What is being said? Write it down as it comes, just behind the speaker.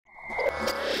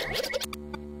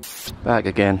Back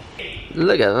again.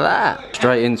 Look at that.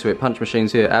 Straight into it. Punch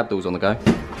machine's here. Abdul's on the go.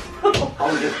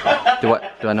 Do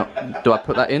I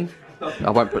put that in?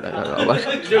 I won't put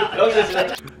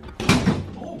that.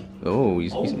 Oh,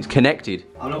 he's connected.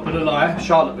 I'm not gonna lie,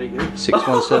 Charlotte beat you.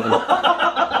 617.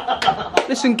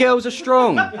 Listen, girls are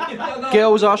strong.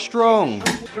 Girls are strong.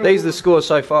 These are the scores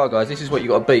so far, guys. This is what you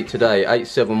got to beat today.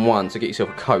 871 to get yourself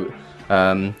a coat.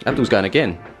 Abdul's going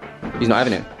again. He's not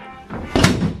having it.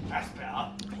 That's better.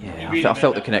 Yeah, I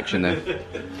felt the connection there.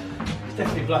 He's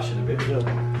definitely blushing a bit as well.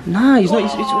 No, he's not.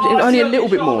 It's only a little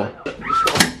bit more.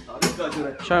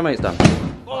 Show him how it's done.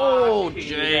 Oh,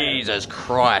 Jesus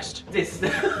Christ.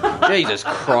 Jesus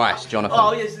Christ, Jonathan.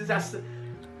 Oh, yes, that's the...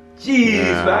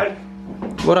 Jeez, man.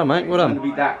 Well done, mate. Well done.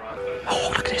 Beat that.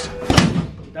 Oh, look at this.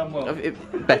 You've done well.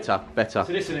 Better. So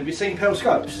listen, have you seen Pearl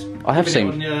Scopes? I have seen.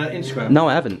 On Instagram? No,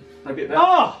 I haven't. A bit better.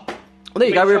 Oh! Well, there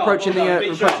you go. We're approaching the.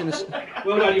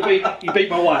 Well done, you beat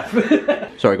my wife.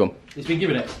 Sorry, go on. He's been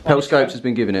giving it. Pearl Scopes has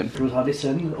been giving it. He was like,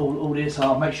 listen, all this,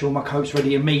 I'll make sure my coat's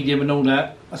ready and medium and all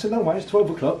that. I said, no, mate, it's 12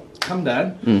 o'clock. Come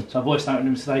down. So I voiced out to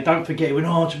him today, don't forget. He went,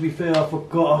 oh, to be fair, I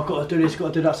forgot, I've got to do this, got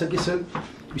to do that. I said, listen,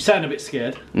 you sound a bit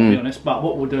scared, to be honest, but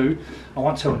what we'll do, I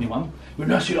won't tell anyone. He went,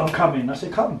 no, I'm coming. I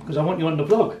said, come, because I want you on the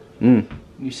vlog.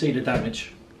 You see the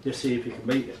damage. Just see if you can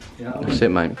beat it. You know what I mean? That's it,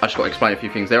 mate. I just got to explain a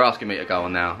few things. They're asking me to go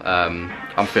on now.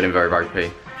 I'm feeling very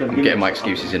ropey. I'm getting my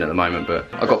excuses in at the moment, but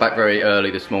I got back very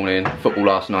early this morning. Football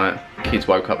last night. Kids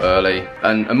woke up early,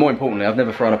 and more importantly, I've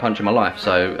never thrown a punch in my life,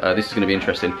 so this is going to be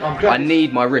interesting. I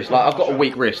need my wrist. Like, I've got a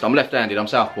weak wrist. I'm left-handed. I'm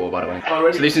southpaw, by the way.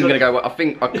 So this is going to go. I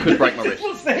think I could break my wrist.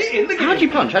 What's the hitting? Look at How do you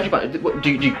punch? How do you punch?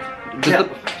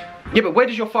 Yeah, but where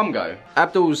does your thumb go?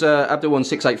 Abdul on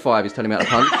 685 is telling me how to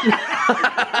punch.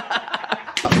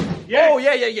 Yes. Oh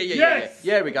yeah. Yes.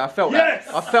 Yeah, there we go. I felt that.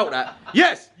 I felt that.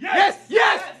 Yes. Yes.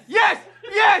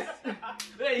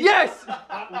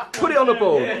 Put it on the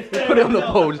board. Put it on the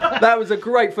board. That was a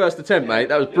great first attempt, mate.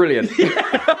 That was brilliant.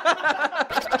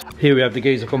 Here we have the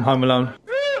geezer from Home Alone.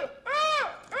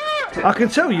 I can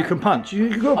tell you can punch.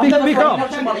 You've got a big arm.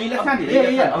 Are you left-handed?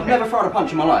 Yeah. I've never thrown a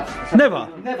punch in my life. Never?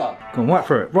 Never. Come on,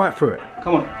 right through it.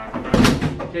 Come on.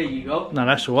 There you go. No,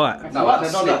 that's all right.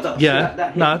 No,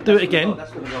 Yeah. No, do it again.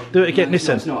 Do it again.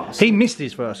 Listen, he missed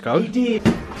his first go. He did. Bro,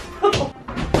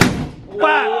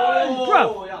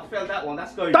 I felt that one.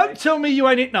 That's going. don't tell me you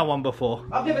ain't hit no one before.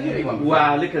 I've never hit anyone before.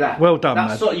 Wow, look at that. Well done, man.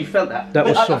 That's sort of, you felt that. That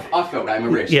was soft. I felt that in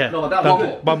my wrist. Yeah. No,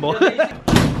 that one more. Come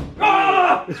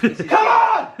on!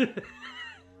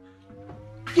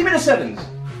 Give me the sevens.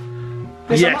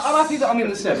 Listen, Yes. I'm happy that I'm in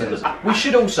the sevens. We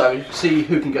should also see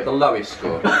who can get the lowest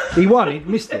score. He won. He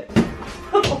missed it.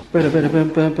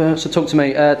 So talk to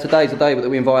me. Today's the day that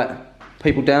we invite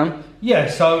people down. Yeah.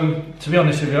 So to be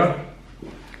honest with you,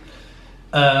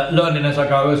 learning as I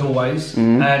go, as always.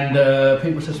 And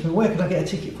people said to me, "Where can I get a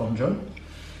ticket from, John?"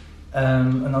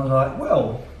 And I was like,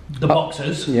 "Well, the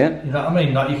boxers." Yeah. You know what I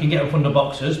mean? Like you can get them from the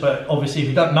boxers, but obviously if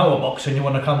you don't know a boxer and you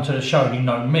want to come to the show and you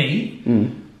know me,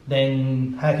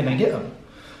 then how can they get them?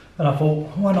 And I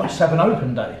thought, why not just have an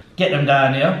open day? Get them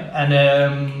down here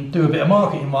and do a bit of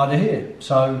marketing while they're here.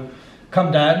 So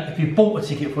come down, if you've bought a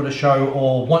ticket for the show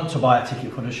or want to buy a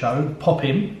ticket for the show, pop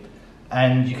in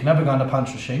and you can have a go on the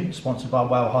punch machine, sponsored by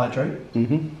Wow Hydrate.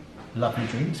 Lovely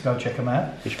drinks, go check them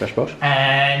out. Bish bash bosh.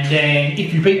 And then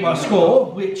if you beat my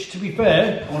score, which to be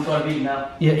fair, I want to try to beat you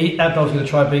now. yeah, Abdul's going to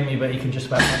try and beat me, but he can just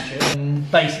about punch it. And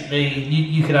basically,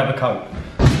 you can have a coat.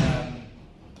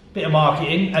 Bit of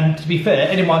marketing, and to be fair,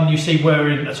 anyone you see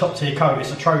wearing a top tier coat,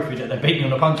 it's a trophy that they're beating on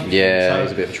the punch. Yeah, so,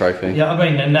 it's a bit of a trophy. Yeah, I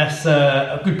mean, and that's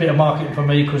a good bit of marketing for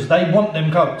me because they want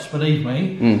them coats, believe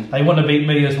me. They want to beat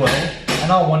me as well, and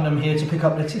I want them here to pick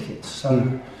up their tickets.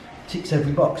 So ticks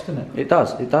every box, doesn't it? It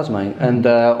does, mate. And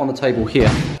on the table here.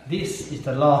 This is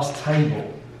the last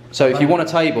table. So if you want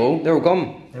a table, they're all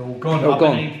gone. They're all gone. They're all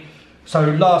gone.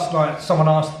 So last night, someone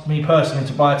asked me personally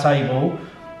to buy a table.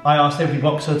 I asked every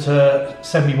boxer to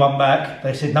send me one back.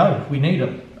 They said, no, we need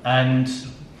them. And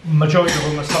majority of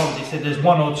them are sold. They said there's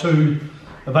one or two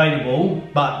available,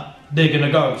 but they're going to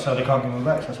go, so they can't give them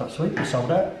back. So I was like, sweet, we sold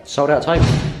out. Sold out table.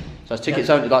 So it's tickets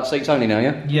only, like seats only now,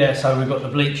 yeah? Yeah, so we've got the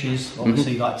bleachers,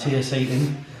 obviously like tier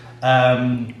seating.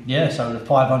 Yeah, so the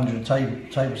 500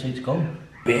 table seats gone.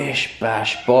 Bish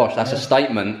bash bosh. That's a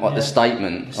statement. Like the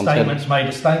statement. Statement's made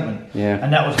a statement. Yeah.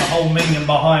 And that was the whole meaning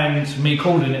behind me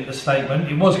calling it the statement.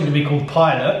 It was going to be called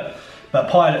pilot,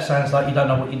 but pilot sounds like you don't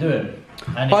know what you're doing.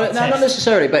 And Pilot, no, not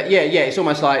necessarily, but yeah, it's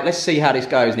almost like, let's see how this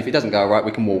goes, and if it doesn't go right,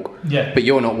 we can walk. Yeah. But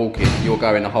you're not walking, you're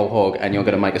going the whole hog, and you're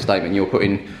going to make a statement. You're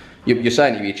putting, you're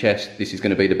saying to your chest, this is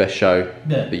going to be the best show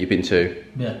that you've been to.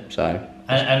 Yeah. So.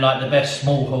 And like the best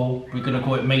small hall, we're going to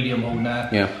call it medium hall now.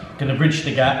 Yeah. Going to bridge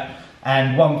the gap.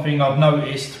 And one thing I've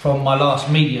noticed from my last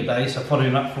media day, so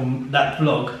following up from that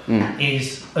vlog,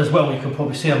 is as well, you can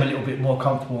probably see I'm a little bit more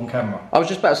comfortable on camera. I was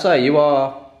just about to say, you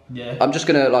are... Yeah. I'm just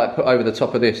gonna like put over the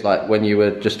top of this, like when you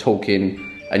were just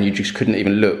talking and you just couldn't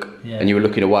even look, and you were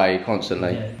looking away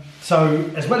constantly. Yeah.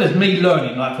 So, as well as me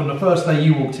learning, like from the first day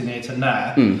you walked in here to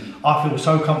now, I feel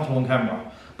so comfortable on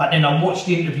camera. But then I watched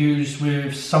the interviews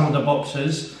with some of the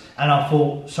boxers, and I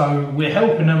thought, so we're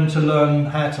helping them to learn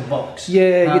how to box.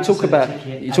 Yeah, you talk about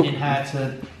how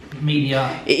to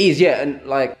media. It is, yeah, and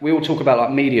like we all talk about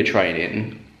like media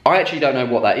training. I actually don't know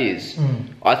what that is.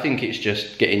 I think it's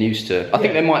just getting used to. I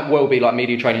think there might well be like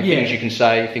media training, things you can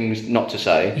say, things not to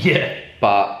say. Yeah.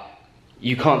 But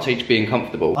you can't teach being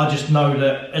comfortable. I just know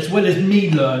that as well as me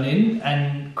learning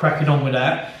and cracking on with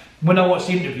that, when I watched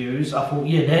the interviews, I thought,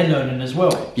 yeah, they're learning as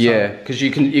well. So, yeah, because you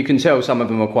can tell some of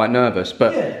them are quite nervous,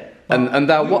 but and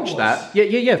they'll watch that.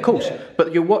 Yeah, of course. Yeah.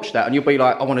 But you'll watch that and you'll be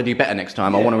like, I want to do better next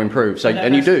time. I want to improve. So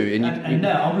and you do. And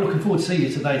now I'm looking forward to seeing you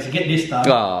today to get this done.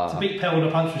 To beat Pell on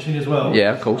the punch machine as well.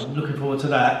 Yeah, of course. I'm looking forward to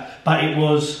that. But it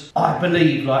was, I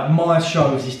believe, like my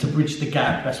shows is to bridge the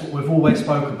gap. That's what we've always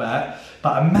spoke about.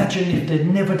 But imagine if they'd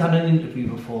never done an interview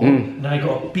before, and they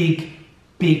got a big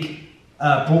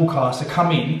broadcaster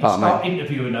come in and start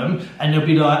interviewing them, and they'll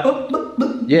be like,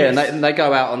 and they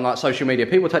go out on like social media.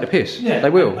 People take the piss. Yeah, they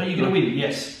will. Are you going to win?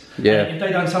 Yes. Yeah. And if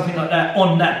they done something like that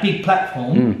on that big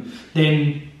platform,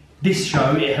 then this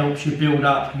show, it helps you build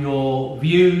up your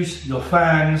views, your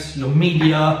fans, your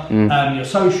media, your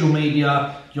social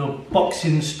media, your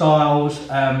boxing styles,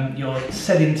 your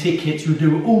selling tickets. You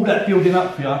do all that building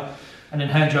up for you, and then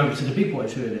hand you over to the big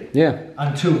boys, really. Yeah.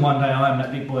 Until one day I am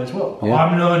that big boy as well. Yeah.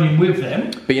 I'm learning with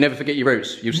them. But you never forget your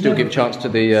roots. You still give a chance to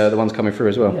the ones coming through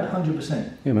as well. Yeah,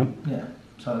 100%. Yeah, man. Yeah.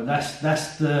 So that's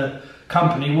the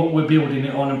company. What we're building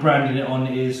it on and branding it on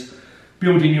is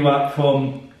building you up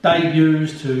from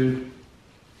debuts to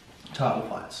title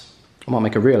fights. I might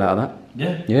make a reel out of that.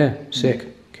 Yeah. Yeah, sick.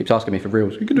 Keeps asking me for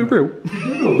reels. You can do a reel.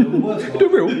 You can do a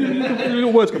reel.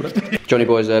 Little words coming up. Johnny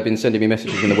Boy's been sending me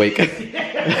messages in the week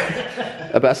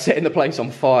about setting the place on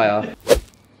fire.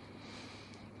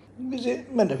 Is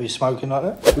it meant to be smoking like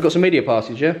that? We've got some media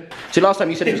passes, yeah? See, last time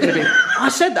you said it was going to be... I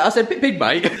said that. I said big,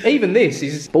 mate. Even this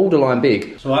is borderline big.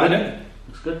 It's alright, isn't it?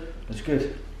 Looks good. It's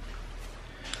good.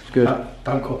 It's good.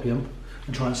 Don't copy them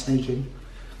and try and sneak in,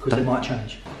 because they might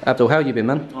change. Abdul, how you been,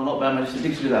 man? Oh, not bad, man. Just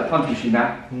addicted to that punch machine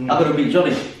now. I've got to beat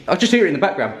Johnny. I just hear it in the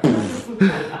background.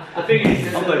 I think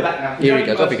I'm going back now. Here he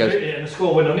goes, off he goes. And the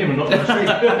score went on him and not on the street.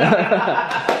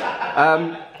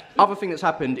 Other thing that's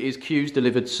happened is Q's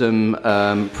delivered some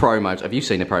promos. Have you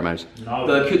seen the promos? No.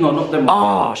 No, not them.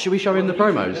 Ah, should we show him the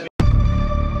promos?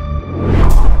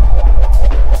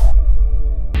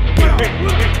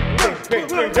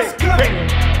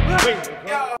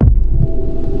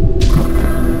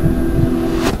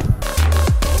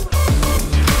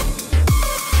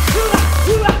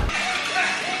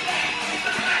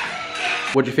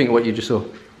 What do you think of what you just saw?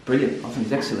 Brilliant. I think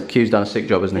it's excellent. Q's done a sick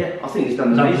job, hasn't he? Yeah, I think he's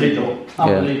done amazing.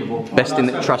 Unbelievable. Best in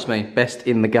the, trust me, best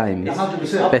in the game.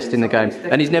 100%. Best in the game.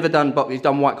 And he's never done he's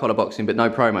done white collar boxing, but no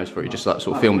promos for it. He just like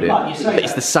sort of filmed it. But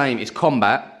it's the same. It's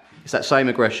combat. It's that same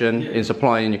aggression. It's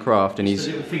applying your craft, and he's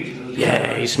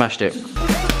he smashed it.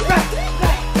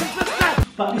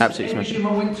 Absolutely smashed it.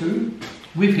 I went to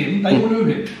with him, they all knew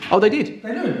him. Oh, they did?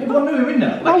 They knew him. Everyone knew him in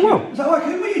there. Oh, wow. Is that like,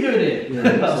 what are you doing here?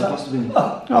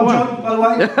 Yeah, oh, wow. By the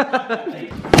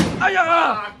way.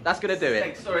 That's gonna do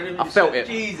it. Sorry, I felt it.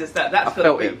 Jesus, that's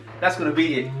gonna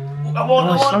beat it.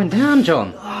 Oh, slowing down,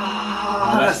 John.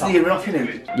 That's the enough, isn't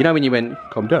it? You know when you went,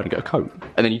 calm down and get a coat,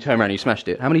 and then you turn around and you smashed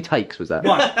it. How many takes was that?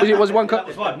 One. Was it one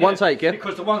cut? One take, yeah.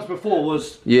 Because the ones before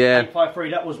was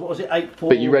 853. That was, what was it, 84.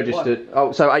 But you registered.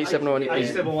 Oh, so 871.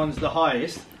 871's the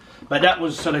highest. But that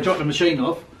was, so they dropped the machine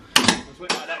off. It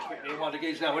went like that quickly, and one of the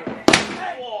geezers now went,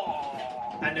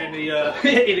 whoa! And then the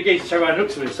geezer turned around and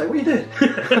looked at me and said, what are you doing?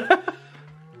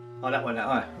 Oh, that went that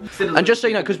high. And just so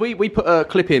you know, because we put a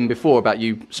clip in before about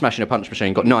you smashing a punch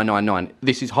machine, got 999.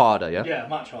 This is harder, yeah? Yeah,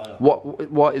 much harder.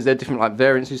 What is there different like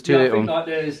variances to it? I think like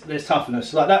there's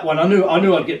toughness. Like that one, I knew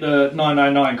I'd get the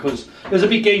 999 because there's a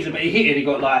big geezer, but he hit it. He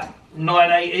got like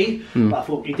 980. But I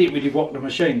thought he didn't really rock the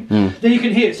machine. Then you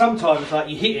can hear it sometimes, like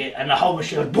you hit it and the whole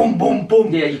machine goes boom, boom,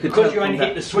 boom. Yeah, you could because you only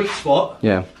hit the sweet spot.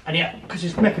 Yeah. And yeah, because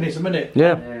it's mechanism, isn't it?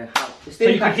 Yeah. So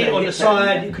you can hit it on the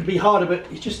side. It could be harder, but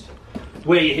it's just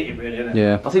where you hit it, really, isn't it?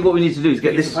 Yeah. I think what we need to do is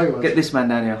get this man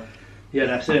down here. Yeah,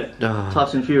 that's it.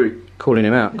 Tyson Fury. Calling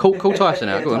him out. Call Tyson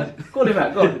out. Go on. Call him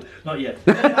out. Go on. Not yet.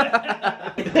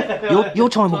 Your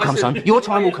time will come, son. Your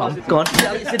time will come. Go on.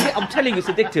 I'm telling you, it's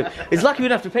addictive. It's lucky we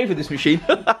don't have to pay for this machine.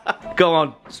 Go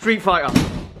on. Street Fighter.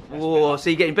 Whoa, so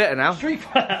you're getting better now? Street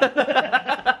fighter.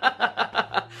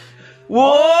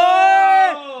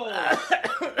 Whoa!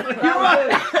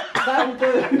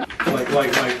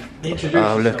 Wait. Introduce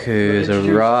Oh, look yourself. who's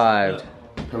Introduce arrived.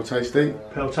 Pell Tasty.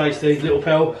 Pell Tasty, little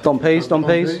Pell. Don Peas, Don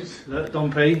Peas. Look,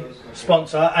 Don P,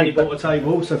 sponsor, and he bought a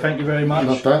table, so thank you very much.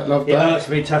 Love that, love It that. hurts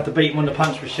me to have to beat him on the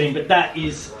punch machine, but that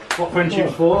is what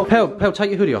friendship's for. Pell, take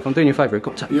your hoodie off. I'm doing you a favour.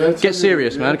 Get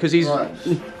serious, man, because he's. Right.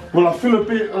 Well, I feel a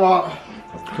bit like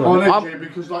on edge here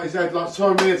because like he's had like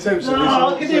so many attempts at this.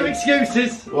 No, I can do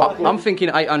excuses. I'm thinking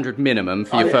 800 minimum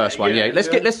for your first one. Yeah, let's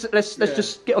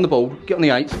just get on the ball. Get on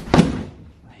the 8. There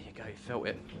you go. You felt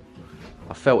it.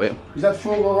 I felt it. Is that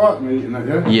full alright, me eating that?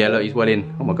 Yeah. Yeah, look, he's well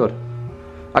in. Oh my god.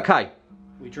 Okay.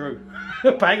 We drew.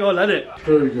 Bang on, let it.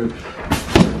 Very good.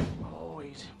 Oh,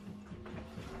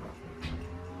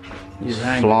 he's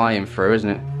flying through, isn't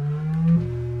it?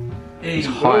 He's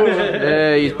high.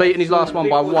 Yeah, he's beaten his last one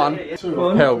by 1.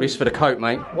 Hell, this is for the coat,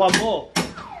 mate. One more.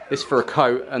 This is for a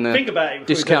coat and Think about it a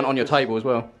discount on your table as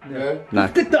well. Yeah. No.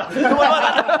 That's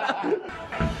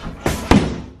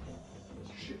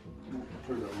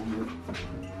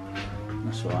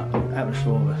alright. Have a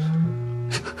straw.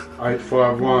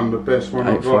 851, the best one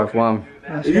I've got. 851.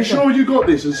 Are you sure you got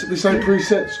this? This ain't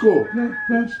preset score. No,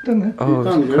 it's done it. Oh,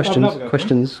 done, yeah?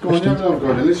 questions. Go on, you have another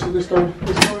go then. Let's go into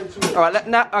it. All right,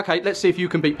 now, okay, let's see if you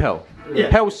can beat Pell. Yeah.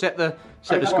 Pell set the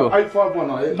score. 851,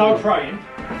 are you? No praying.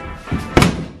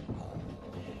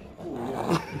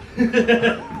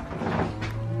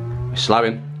 Slow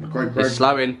him. Great, It's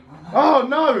slowing. Oh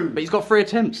no! But he's got 3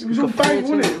 attempts. It was all bang,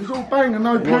 wasn't it? It was all bang and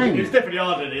no pain. It's definitely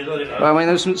harder than it is, wasn't it? Well, I mean,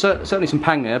 there's certainly some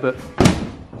pang there, but.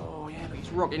 Oh, yeah, but it's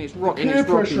rocking, it's rocking, Peer it's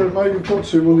pressure rocking. have maybe got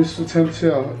to on this attempt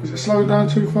here. Is it slowing down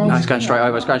too fast? No, it's going straight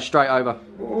over, it's going straight over.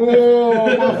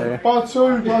 Oh, by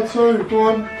two. Go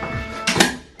on.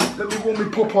 Let me warm my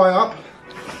Popeye up.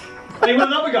 Hey, you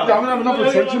want another go? Yeah, I'm gonna have another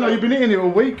attempt. You know, you've been eating it all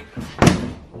week.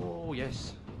 Oh,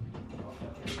 yes.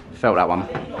 Felt that one.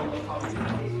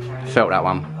 Felt that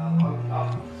one.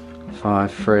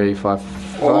 5, 3, 5.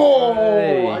 Oh,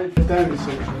 Hey. damn it.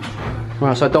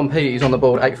 Right, so Don P, he's on the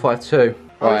board, 852.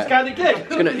 Oh, Right. he's going again.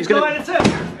 He's gonna.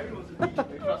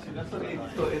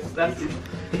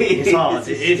 It's hard.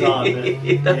 It is hard.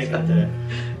 Yeah.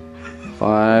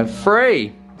 5,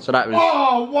 3. So that was.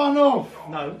 Oh, one off.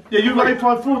 No. Yeah, you got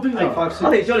 854, didn't you? 856. I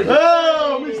think Johnny's.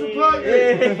 Oh, Mr.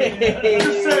 Blakey.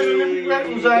 Just setting Olympic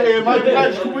records out here, mate. You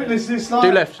guys can witness this. Like.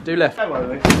 Do left.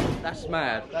 That's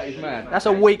mad. That is mad. That's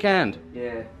a weak hand.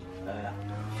 Yeah.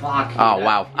 Fuck. Oh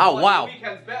wow. Oh wow.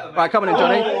 Right, come on in,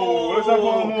 Johnny. Oh, let's have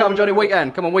one more. Come on, Johnny. Weak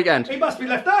hand. Come on, weak hand. He must be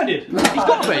left-handed. He's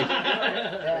got to be.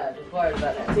 Yeah, just worried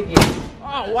about that ticket.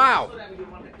 Oh wow.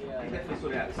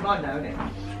 It's 9 now, isn't it?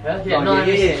 Yeah, 9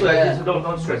 minutes. Yeah.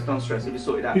 Don't stress. If you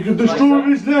sort it out. He can destroy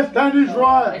with his left and his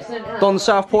right. Don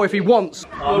Southpaw if he wants.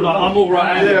 I'm all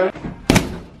right. Yeah.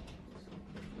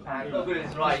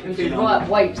 You can write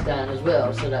weights down as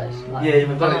well, so that's like... Yeah,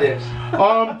 you've done it this.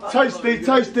 Tasty,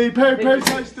 very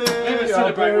tasty.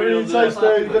 celebrate Very with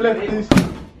tasty. The lefties.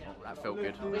 That felt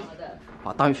good. I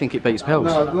don't think it beats Pell's.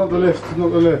 No, not the left.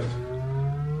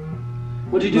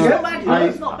 What did you get?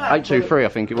 It's not bad. 823, I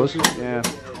think it was. Yeah.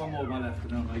 One more, my left,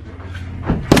 and I'll make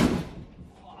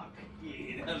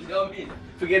it.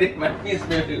 Forget it, man.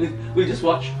 We'll just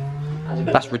watch.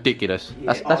 That's ridiculous.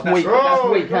 That's weak. That's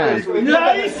weak hand.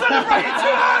 No, he celebrated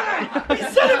too early! He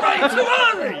celebrated too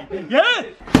early! Yeah?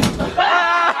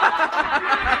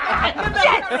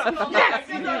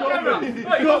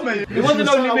 Got me. It wasn't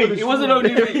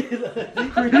only me.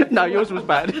 No, yours was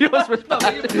bad. Yours was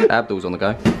bad. Abdul's on the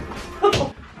go.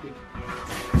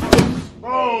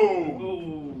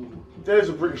 Oh! There's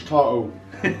a British title.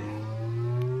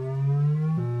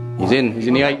 He's in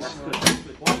the 8s.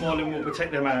 One more and we'll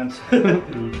protect their hands.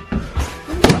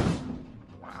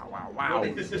 Wow.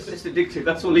 It's addictive,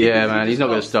 that's all he Yeah, is. man, he's not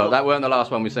going to stop. That weren't the last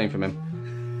one we've seen from him.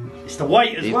 It's the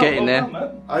weight as He's well. getting there.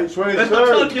 822.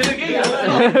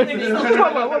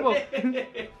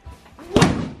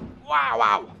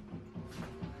 Wow.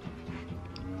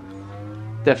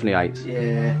 Definitely 8s.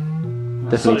 Yeah.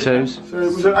 Definitely 2s. So it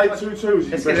was an 822.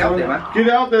 Let's get it out there, man. Get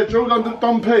it out there, Jordan.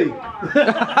 Don P.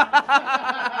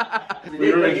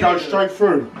 We're going to go straight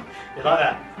through. You like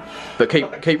that? But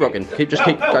keep rocking. Keep Just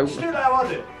go. do that, how I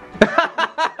do.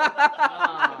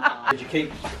 Did you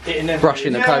keep hitting them?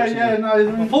 Brushing the coats. Yeah, no.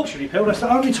 Unfortunately, Phil, that's the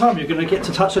only time you're going to get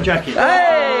to touch the jacket.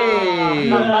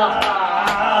 Hey!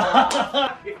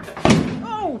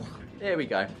 Oh, there we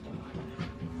go.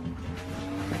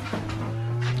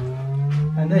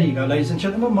 And there you go, ladies and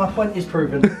gentlemen, my point is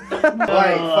proven. That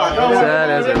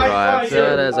is a right.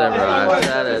 That is a right.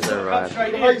 That is a right.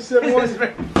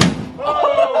 871.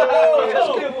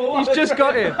 Oh, He's just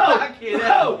got here.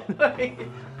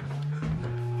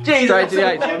 Jesus. Straight to the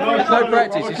eighth. No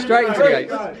practice, he's straight into the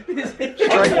eighth.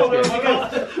 Straight into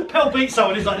the eighth. Pell beats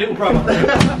someone, he's like little brother.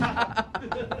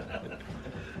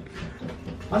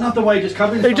 I love the way he just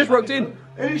comes in. He just rocked in.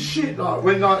 It's shit like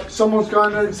when like someone's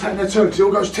going there and taking their turn, 'cause it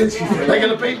all goes tensely. They're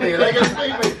gonna beat me, they're gonna beat me,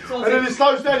 and then it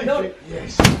slows down. You think,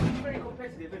 yes. Very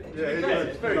competitive, isn't it?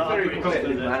 It's very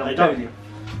competitive, man. I'm telling you.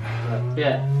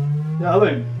 Yeah. Yeah, I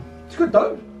mean, it's good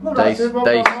though. Well, Dace, that's it, well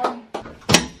Dace. done, man.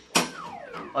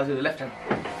 I do the left hand.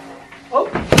 Oh,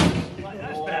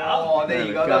 Oh, there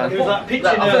you go. It was like pitching.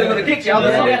 I thought you were going to kick you.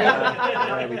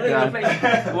 There we go.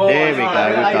 There we go,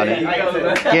 we've done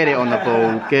it. Get it on the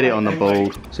ball, get it on the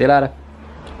ball. See you later.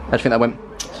 How do you think that went?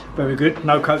 Very good.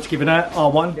 No coach giving out.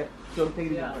 R1.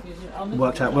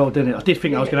 Worked out well, didn't it? I did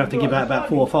think I was going to have to give out about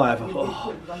 4 or 5.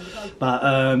 Oh. But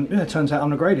yeah, it turns out I'm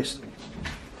the greatest.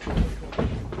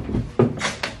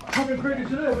 100 credits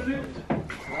today, was it?